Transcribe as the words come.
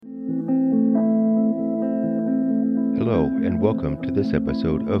Hello, and welcome to this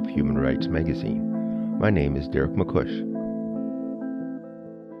episode of Human Rights Magazine. My name is Derek McCush.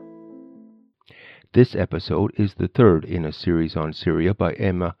 This episode is the third in a series on Syria by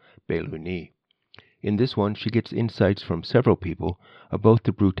Emma Beylouni. In this one, she gets insights from several people about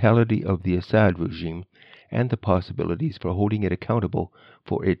the brutality of the Assad regime and the possibilities for holding it accountable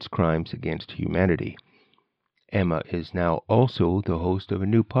for its crimes against humanity. Emma is now also the host of a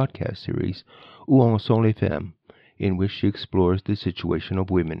new podcast series, Où en sont les femmes, in which she explores the situation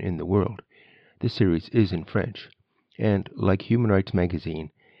of women in the world. The series is in French, and, like Human Rights Magazine,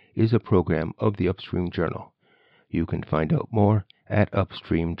 is a program of the Upstream Journal. You can find out more at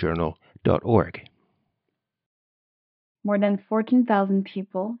upstreamjournal.org. More than 14,000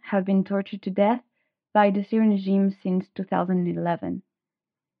 people have been tortured to death by the Syrian regime since 2011.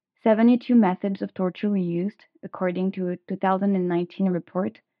 72 methods of torture were used, according to a 2019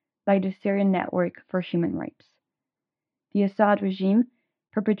 report by the Syrian Network for Human Rights. The Assad regime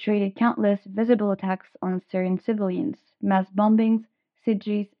perpetrated countless visible attacks on Syrian civilians, mass bombings,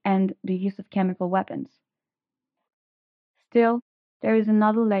 sieges, and the use of chemical weapons. Still, there is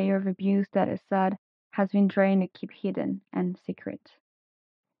another layer of abuse that Assad has been trying to keep hidden and secret.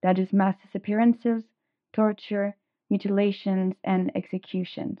 That is mass disappearances, torture, mutilations, and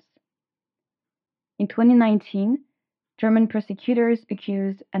executions. In 2019, German prosecutors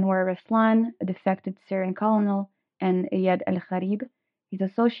accused Anwar Raslan, a defected Syrian colonel, and Ayad al-Gharib, his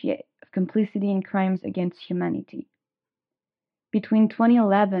associate, of complicity in crimes against humanity. Between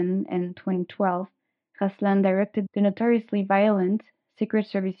 2011 and 2012, Raslan directed the notoriously violent Secret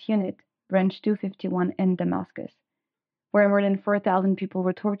Service Unit, Branch 251 in Damascus, where more than 4,000 people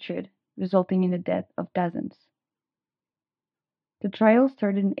were tortured, resulting in the death of dozens. The trial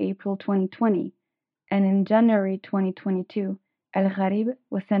started in April 2020, and in January 2022, al-Gharib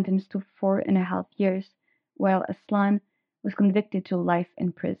was sentenced to 4.5 years, while Aslan was convicted to life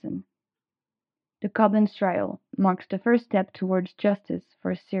in prison. The Koblenz trial marks the first step towards justice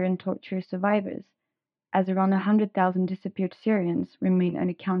for Syrian torture survivors, as around 100,000 disappeared Syrians remain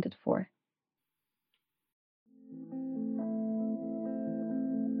unaccounted for.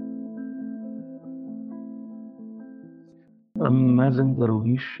 I'm Mazen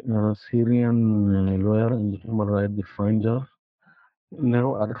Darwish, a Syrian lawyer and human rights defender,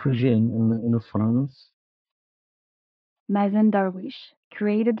 now a refugee in France. Mazen Darwish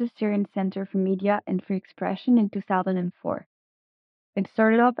created the Syrian Center for Media and Free Expression in 2004. It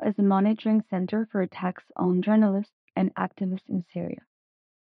started off as a monitoring center for attacks on journalists and activists in Syria.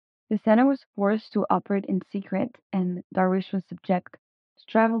 The center was forced to operate in secret, and Darwish was subject to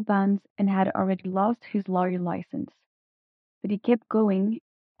travel bans and had already lost his lawyer license. But he kept going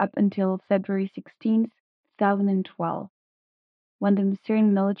up until February 16, 2012, when the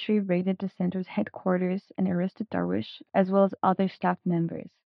Syrian military raided the center's headquarters and arrested Darwish, as well as other staff members.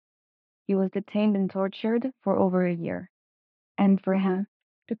 He was detained and tortured for over a year. And for him,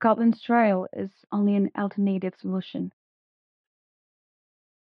 the Koblenz trial is only an alternative solution.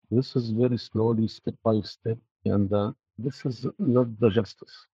 This is very slowly, step by step, and this is not the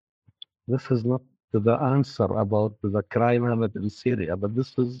justice. This is not the answer about the crime happened in Syria, but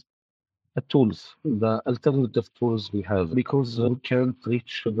this is the tools, the alternative tools we have, because we can't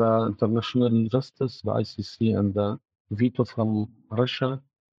reach the international justice, the ICC, and the veto from Russia.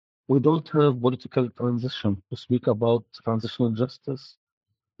 We don't have political transition to speak about transitional justice.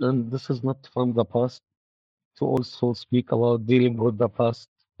 And this is not from the past to also speak about dealing with the past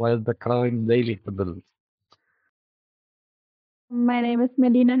while the crime daily happens. My name is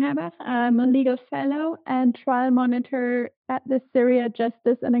Melina Heber. I'm a legal fellow and trial monitor at the Syria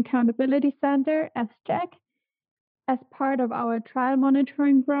Justice and Accountability Center, SJAC. As part of our trial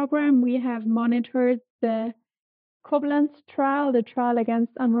monitoring program, we have monitored the Koblenz trial, the trial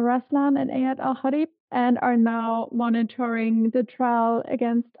against Anwar Raslan and Ayad al-Gharib, and are now monitoring the trial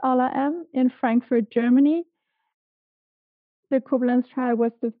against Ala M in Frankfurt, Germany. The Koblenz trial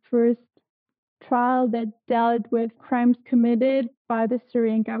was the first trial that dealt with crimes committed by the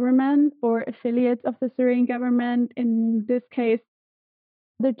Syrian government or affiliates of the Syrian government. In this case,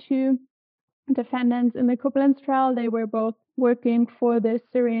 the two defendants in the Koblenz trial, they were both working for the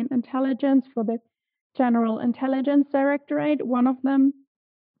Syrian intelligence, for the General Intelligence Directorate. One of them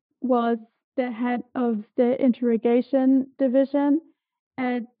was the head of the interrogation division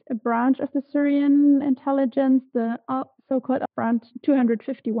at a branch of the Syrian intelligence, the so-called branch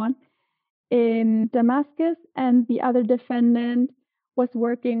 251 in Damascus, and the other defendant was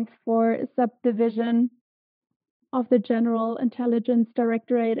working for a subdivision of the General Intelligence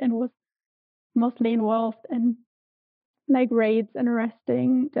Directorate and was mostly involved in raids and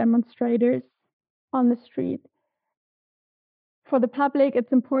arresting demonstrators on the street. for the public,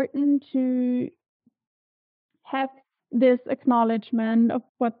 it's important to have this acknowledgement of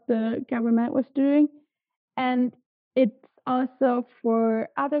what the government was doing. And it's also for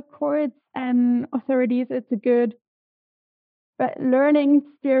other courts and authorities, it's a good learning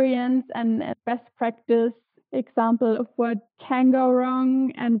experience and a best practice example of what can go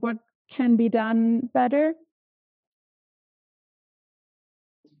wrong and what can be done better.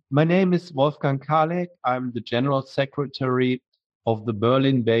 My name is Wolfgang Kalek. I'm the General Secretary of the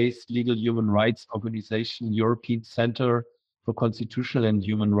Berlin-based legal human rights organization European Center for Constitutional and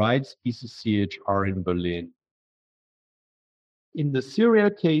Human Rights, ECCHR in Berlin. In the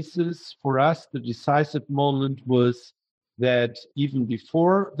Syria cases, for us, the decisive moment was that even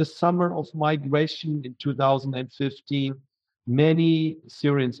before the summer of migration in 2015, many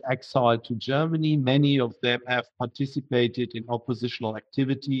Syrians exiled to Germany. Many of them have participated in oppositional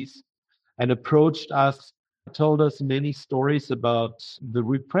activities and approached us, told us many stories about the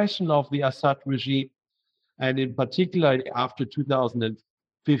repression of the Assad regime. And in particular, after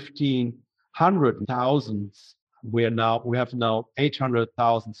 2015, hundreds of thousands, we have now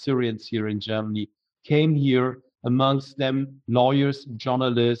 800,000 Syrians here in Germany, came here, amongst them lawyers,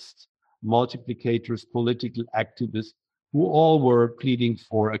 journalists, multiplicators, political activists, who all were pleading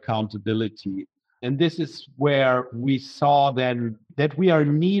for accountability. And this is where we saw then that we are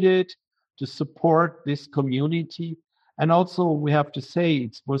needed to support this community. And also, we have to say,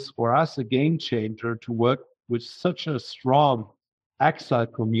 it was for us a game changer to work with such a strong exile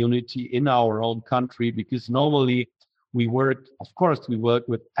community in our own country, because normally we work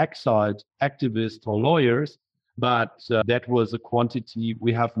with exiled activists or lawyers, but that was a quantity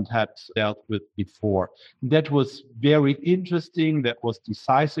we haven't had dealt with before. That was very interesting. That was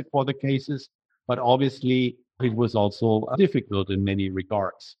decisive for the cases, but obviously it was also difficult in many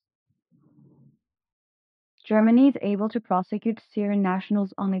regards. Germany is able to prosecute Syrian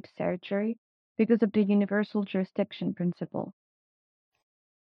nationals on its territory because of the universal jurisdiction principle.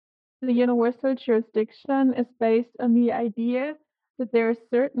 The universal jurisdiction is based on the idea that there are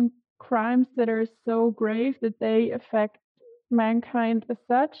certain crimes that are so grave that they affect mankind as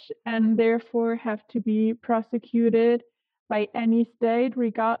such and therefore have to be prosecuted by any state,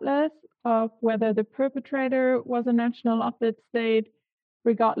 regardless of whether the perpetrator was a national of that state,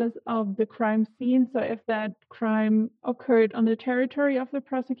 regardless of the crime scene. So if that crime occurred on the territory of the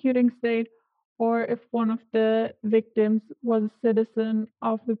prosecuting state, or if one of the victims was a citizen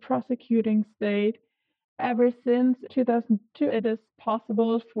of the prosecuting state. Ever since 2002, it is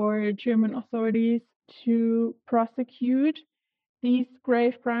possible for German authorities to prosecute these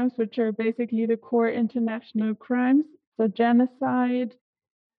grave crimes, which are basically the core international crimes, so genocide,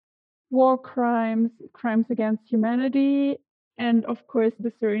 war crimes, crimes against humanity, and of course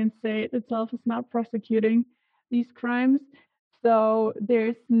the Syrian state itself is not prosecuting these crimes. So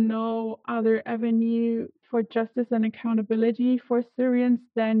there's no other avenue for justice and accountability for Syrians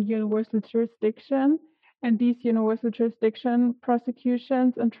than universal jurisdiction. And these universal jurisdiction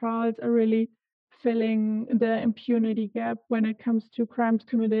prosecutions and trials are really filling the impunity gap when it comes to crimes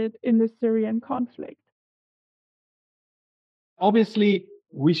committed in the Syrian conflict. Obviously,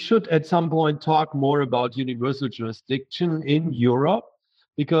 we should at some point talk more about universal jurisdiction in Europe,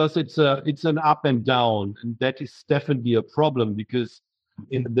 because it's an up and down, and that is definitely a problem, because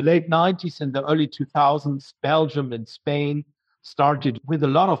in the late 90s and the early 2000s, Belgium and Spain started with a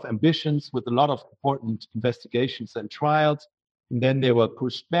lot of ambitions, with a lot of important investigations and trials, and then they were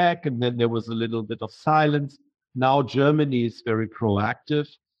pushed back, and then there was a little bit of silence. Now Germany is very proactive,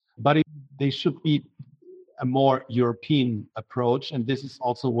 but they should be a more European approach, and this is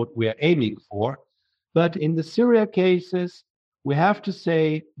also what we are aiming for. But in the Syria cases, we have to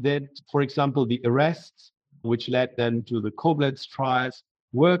say that, for example, the arrests, which led then to the Koblenz trials,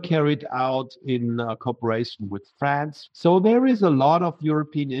 were carried out in cooperation with France. So there is a lot of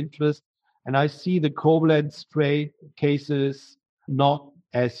European interest, and I see the Koblenz cases not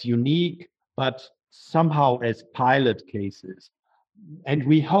as unique, but somehow as pilot cases. And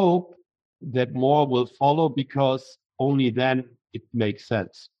we hope that more will follow, because only then it makes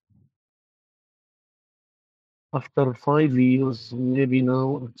sense. After 5 years, maybe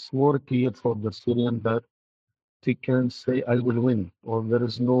now it's more clear for the Syrian that they can say, I will win, or there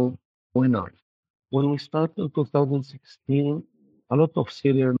is no winner. When we started in 2016, a lot of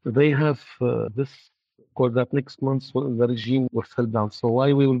Syrians, they have this called that next month when the regime will fall down. So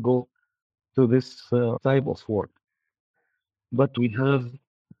why we will go to this type of work? But we have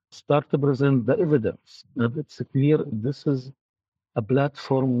started to present the evidence. And it's clear this is a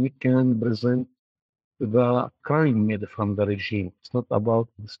platform we can present the crime made from the regime. It's not about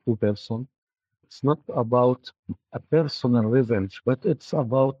these two persons. It's not about a personal revenge, but it's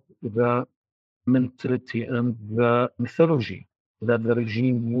about the mentality and the mythology that the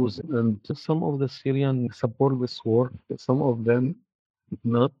regime used. And some of the Syrians support this war, some of them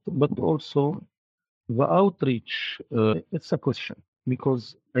not, but also the outreach. It's a question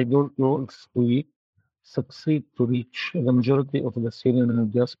because I don't know if we succeed to reach the majority of the Syrian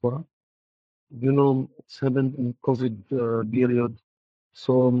diaspora. You know, it's happened in COVID period,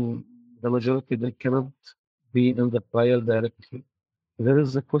 so the majority they cannot be in the trial directly. There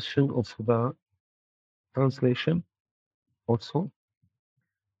is a question of the translation also,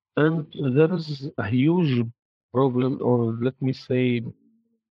 and there is a huge problem, or let me say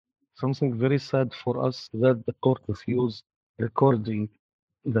something very sad for us that the court refused recording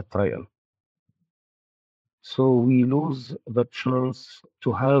the trial. So we lose the chance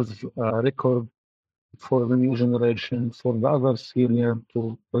to have a record for the new generation, for the other Syrian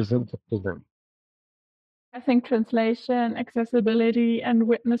to present it to them. I think translation, accessibility, and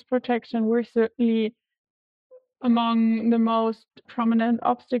witness protection were certainly among the most prominent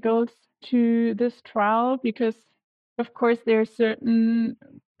obstacles to this trial because, of course, there are certain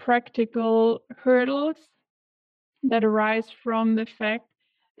practical hurdles that arise from the fact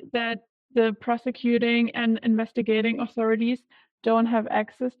that the prosecuting and investigating authorities don't have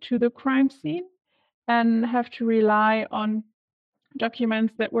access to the crime scene and have to rely on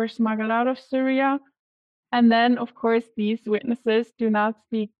documents that were smuggled out of Syria. And then, of course, these witnesses do not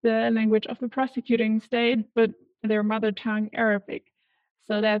speak the language of the prosecuting state, but their mother tongue, Arabic.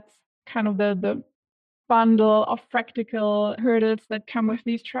 So that's kind of the bundle of practical hurdles that come with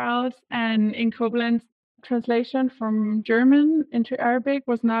these trials. And in Koblenz, translation from German into Arabic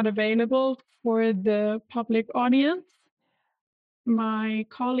was not available for the public audience. My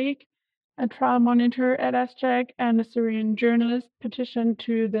colleague, a trial monitor at SJAG, and a Syrian journalist petitioned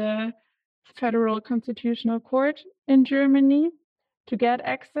to the Federal Constitutional Court in Germany to get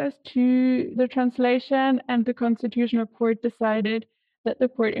access to the translation, and the Constitutional Court decided that the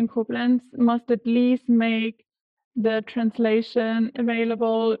court in Koblenz must at least make the translation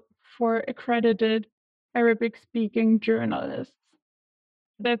available for accredited Arabic-speaking journalists.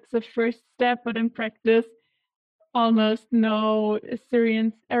 That's the first step, but in practice, almost no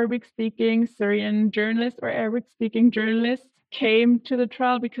Arabic-speaking Syrian journalists or Arabic-speaking journalists came to the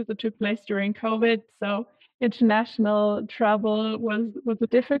trial because it took place during COVID. So international travel was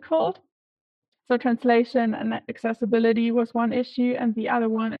difficult. So translation and accessibility was one issue, and the other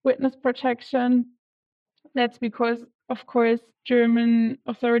one, witness protection. That's because, of course, German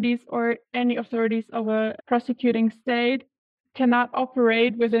authorities or any authorities of a prosecuting state cannot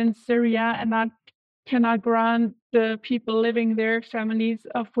operate within Syria and cannot grant the people living there, families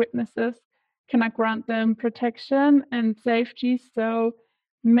of witnesses, cannot grant them protection and safety. So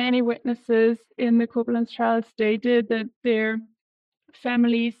many witnesses in the Koblenz trial stated that their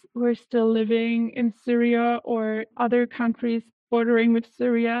families were still living in Syria or other countries bordering with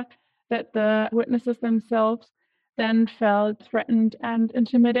Syria, that the witnesses themselves then felt threatened and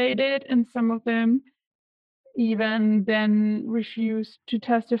intimidated, and some of them even then refused to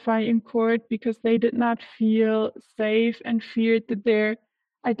testify in court because they did not feel safe and feared that their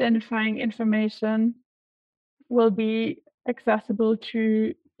identifying information will be accessible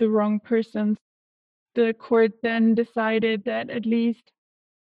to the wrong persons. The court then decided that at least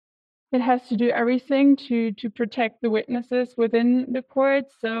it has to do everything to protect the witnesses within the court,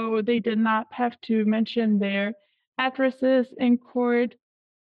 so they did not have to mention their addresses in court,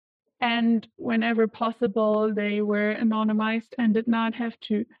 and whenever possible they were anonymized and did not have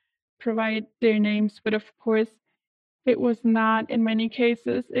to provide their names. But of course, it was not, in many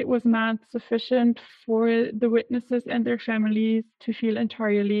cases, it was not sufficient for the witnesses and their families to feel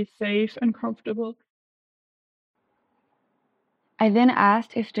entirely safe and comfortable. I then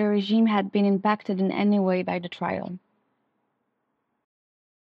asked if the regime had been impacted in any way by the trial.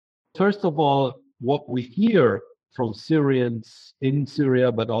 First of all, what we hear from Syrians in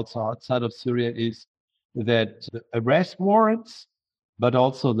Syria, but also outside of Syria, is that the arrest warrants, but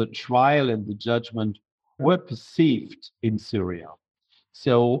also the trial and the judgment were perceived in Syria.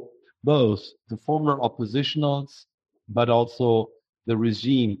 So both the former oppositionals, but also the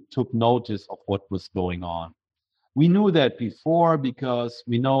regime took notice of what was going on. We knew that before because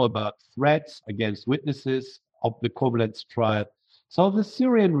we know about threats against witnesses of the Koblenz trial. So the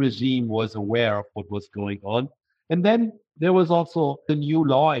Syrian regime was aware of what was going on. And then there was also the new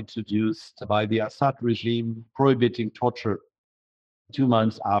law introduced by the Assad regime prohibiting torture 2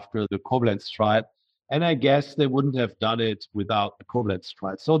 months after the Koblenz trial. And I guess they wouldn't have done it without the Koblenz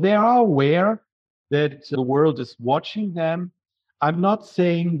trial. So they are aware that the world is watching them. I'm not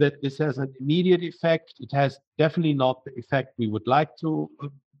saying that this has an immediate effect. It has definitely not the effect we would like to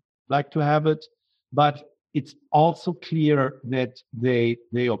have it, but it's also clear that they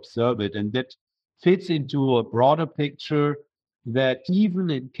observe it, and that fits into a broader picture that even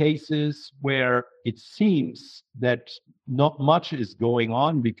in cases where it seems that not much is going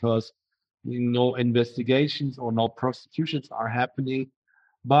on because no investigations or no prosecutions are happening,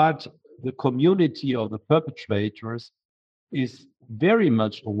 but the community of the perpetrators is very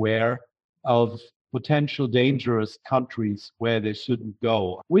much aware of potential dangerous countries where they shouldn't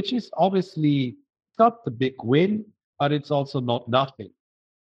go, which is obviously not the big win, but it's also not nothing.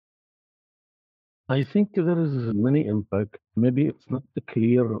 I think there is many impact. Maybe it's not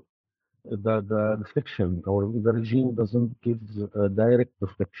clear that the reflection or the regime doesn't give a direct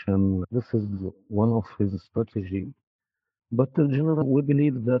reflection. This is one of his strategy. But in general, we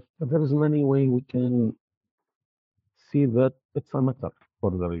believe that there is many way we can see that it's a matter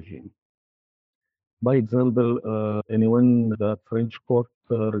for the regime. By example, anyone the French court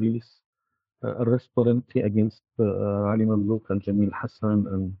released arrest warrant against Ali Mamlouk and Jamil Hassan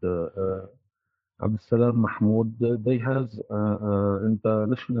and Abdulsalam Mahmoud. They have in the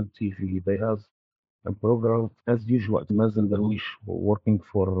national TV, they have a program as usual. Mazen Darwish working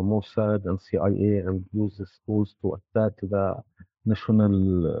for Mossad and CIA and use the schools to attack the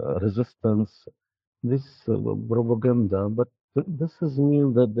national resistance. This propaganda, but this is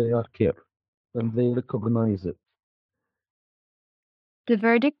mean that they are care and they recognize it. The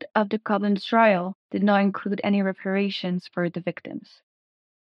verdict of the Koblenz trial did not include any reparations for the victims.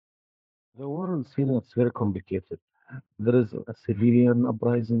 The war in Syria is very complicated. There is a civilian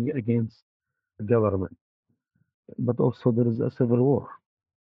uprising against the government, but also there is a civil war.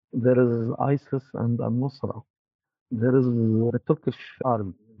 There is ISIS and al-Nusra. There is the Turkish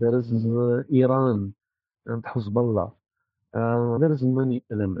army. There is Iran and Hezbollah. There is many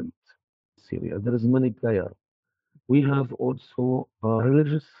elements in Syria. There is many players. We have also a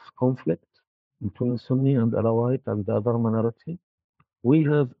religious conflict between Sunni and Alawite and the other minority. We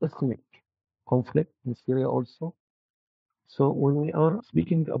have ethnic conflict in Syria also. So when we are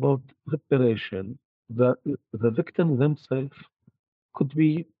speaking about reparation, the victim themselves could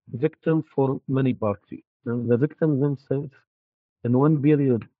be victim for many parties. And the victim themselves, in one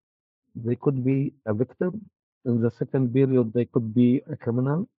period, they could be a victim. In the second period, they could be a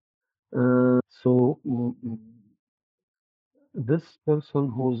criminal. So this person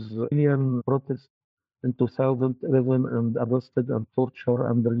who's alien protest in 2011 and arrested and tortured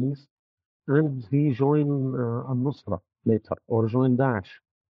and released, and he joined al-Nusra later or joined Daesh.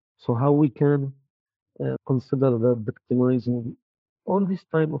 So how we can consider the victimizing all this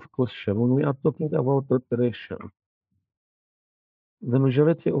type of question when we are talking about reparation? The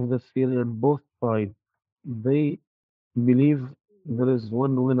majority of the Syrian, both sides, they believe there is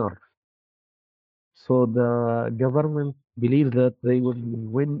one winner. So the government believe that they will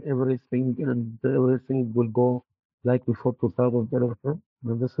win everything and everything will go like before 2011.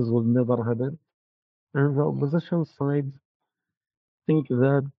 And this is will never happen. And the opposition side think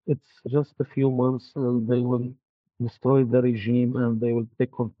that it's just a few months and they will destroy the regime and they will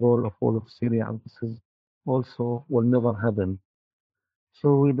take control of all of Syria. And this is also will never happen.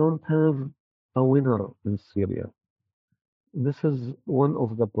 So we don't have a winner in Syria. This is one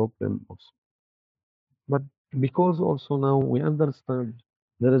of the problems also. But because also now we understand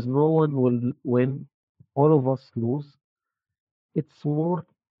there is no one will win, all of us lose, it's more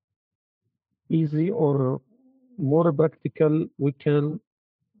easy or more practical. We can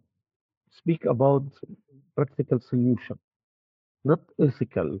speak about practical solution, not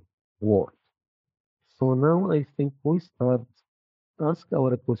ethical war. So now I think we start ask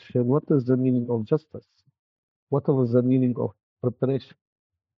our question, what is the meaning of justice? What is the meaning of preparation?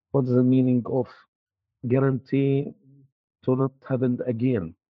 What is the meaning of guarantee to not happen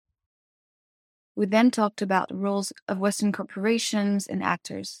again? We then talked about the roles of Western corporations and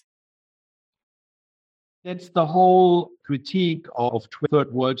actors. That's the whole critique of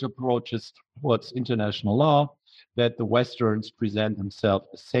third world approaches towards international law, that the Westerns present themselves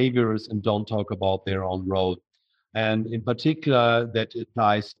as saviors and don't talk about their own road. And in particular, that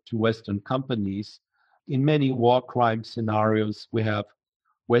applies to Western companies. In many war crime scenarios, we have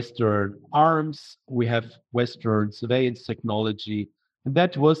Western arms, we have Western surveillance technology. And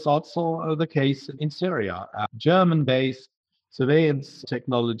that was also the case in Syria. German-based surveillance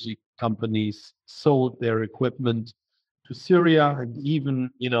technology companies sold their equipment to Syria, and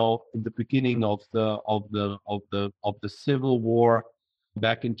even in the beginning of the civil war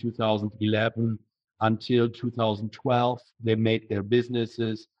back in 2011 until 2012, they made their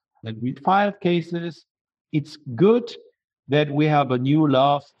businesses, and we filed cases. It's good that we have a new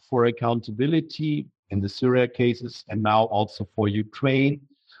love for accountability in the Syria cases and now also for Ukraine.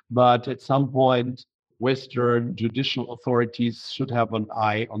 But at some point, Western judicial authorities should have an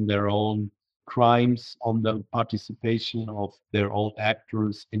eye on their own crimes, on the participation of their own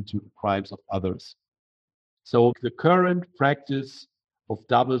actors into crimes of others. So the current practice of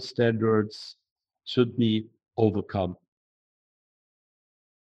double standards should be overcome.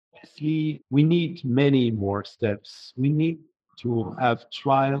 Obviously, we need many more steps. We need to have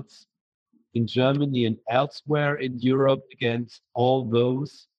trials in Germany and elsewhere in Europe against all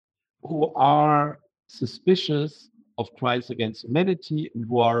those who are suspicious of crimes against humanity and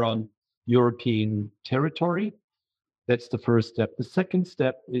who are on European territory. That's the first step. The second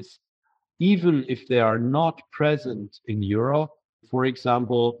step is, even if they are not present in Europe, for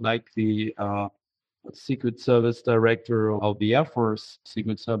example, like the Secret Service Director of the Air Force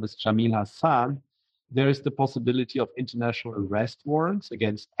Secret Service, Jamil Hassan, there is the possibility of international arrest warrants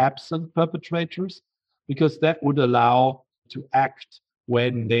against absent perpetrators, because that would allow to act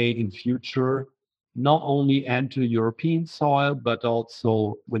when they in future not only enter European soil, but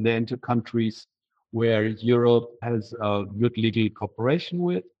also when they enter countries where Europe has a good legal cooperation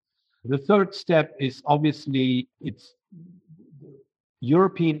with. The third step is obviously it's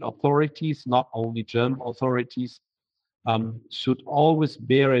European authorities, not only German authorities, should always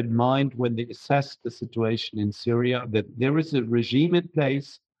bear in mind when they assess the situation in Syria that there is a regime in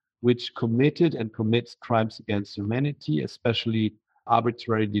place which committed and commits crimes against humanity, especially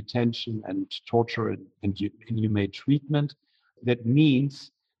arbitrary detention and torture and inhumane treatment. That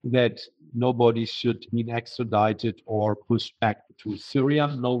means that nobody should be extradited or pushed back to Syria.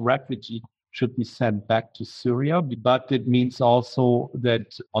 No refugee should be sent back to Syria. But it means also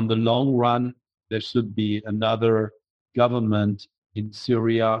that on the long run, there should be another government in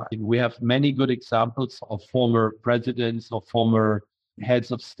Syria. We have many good examples of former presidents or former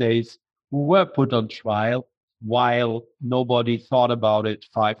heads of states who were put on trial while nobody thought about it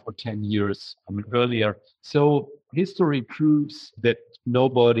 5 or 10 years earlier. So history proves that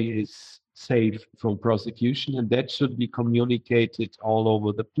nobody is safe from prosecution, and that should be communicated all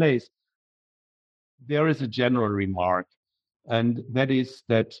over the place. There is a general remark, and that is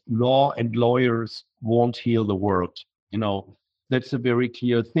that law and lawyers won't heal the world. That's a very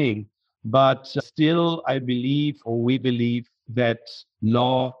clear thing. But still, I believe, or we believe, that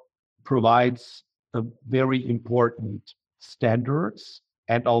law provides a very important standards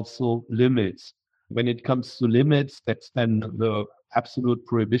and also limits. When it comes to limits, that's then the absolute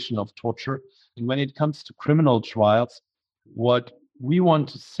prohibition of torture. And when it comes to criminal trials, what we want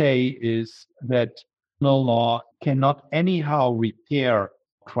to say is that criminal law cannot anyhow repair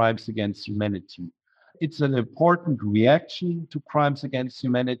crimes against humanity. It's an important reaction to crimes against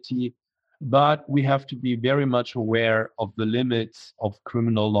humanity, but we have to be very much aware of the limits of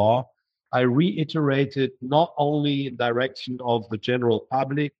criminal law. I reiterated not only in direction of the general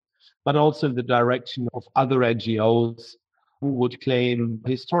public, but also in the direction of other NGOs who would claim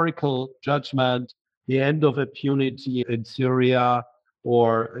historical judgment, the end of impunity in Syria,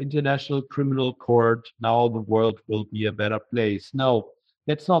 or International Criminal Court. Now the world will be a better place. No,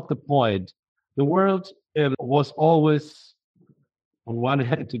 that's not the point. The world was always, on one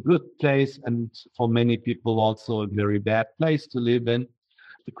hand, a good place, and for many people also a very bad place to live in.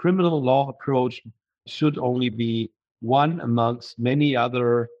 The criminal law approach should only be one amongst many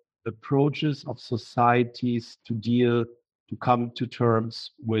other approaches of societies to come to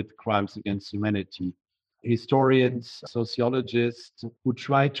terms with crimes against humanity. Historians, sociologists who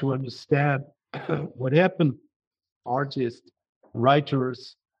try to understand what happened, artists,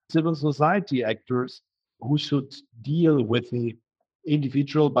 writers, civil society actors who should deal with the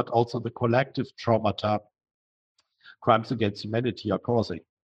individual but also the collective traumata crimes against humanity are causing.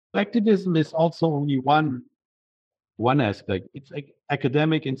 Activism is also only one aspect. It's like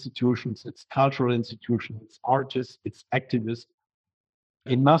academic institutions, it's cultural institutions, it's artists, it's activists.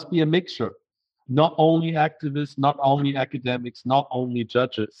 It must be a mixture. Not only activists, not only academics, not only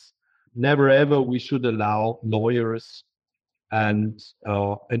judges. Never ever we should allow lawyers and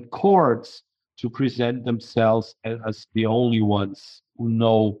courts to present themselves as the only ones who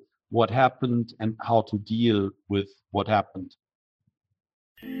know what happened and how to deal with what happened.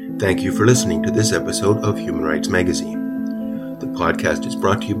 Thank you for listening to this episode of Human Rights Magazine. The podcast is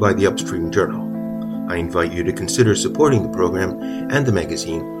brought to you by the Upstream Journal. I invite you to consider supporting the program and the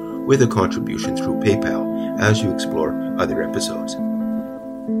magazine with a contribution through PayPal as you explore other episodes.